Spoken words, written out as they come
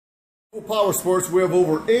Power Sports, we have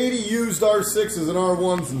over 80 used R6s and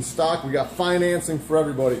R1s in stock. We got financing for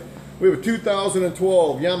everybody. We have a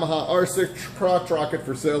 2012 Yamaha R6 crotch rocket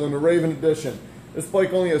for sale in the Raven Edition. This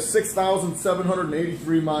bike only has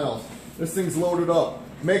 6,783 miles. This thing's loaded up.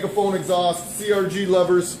 Megaphone exhaust, CRG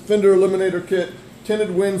levers, fender eliminator kit,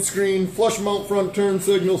 tinted windscreen, flush mount front turn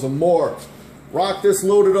signals, and more. Rock this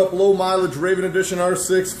loaded up low mileage Raven Edition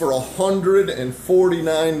R6 for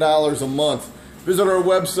 $149 a month. Visit our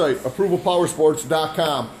website,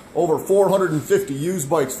 approvalpowersports.com. Over 450 used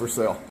bikes for sale.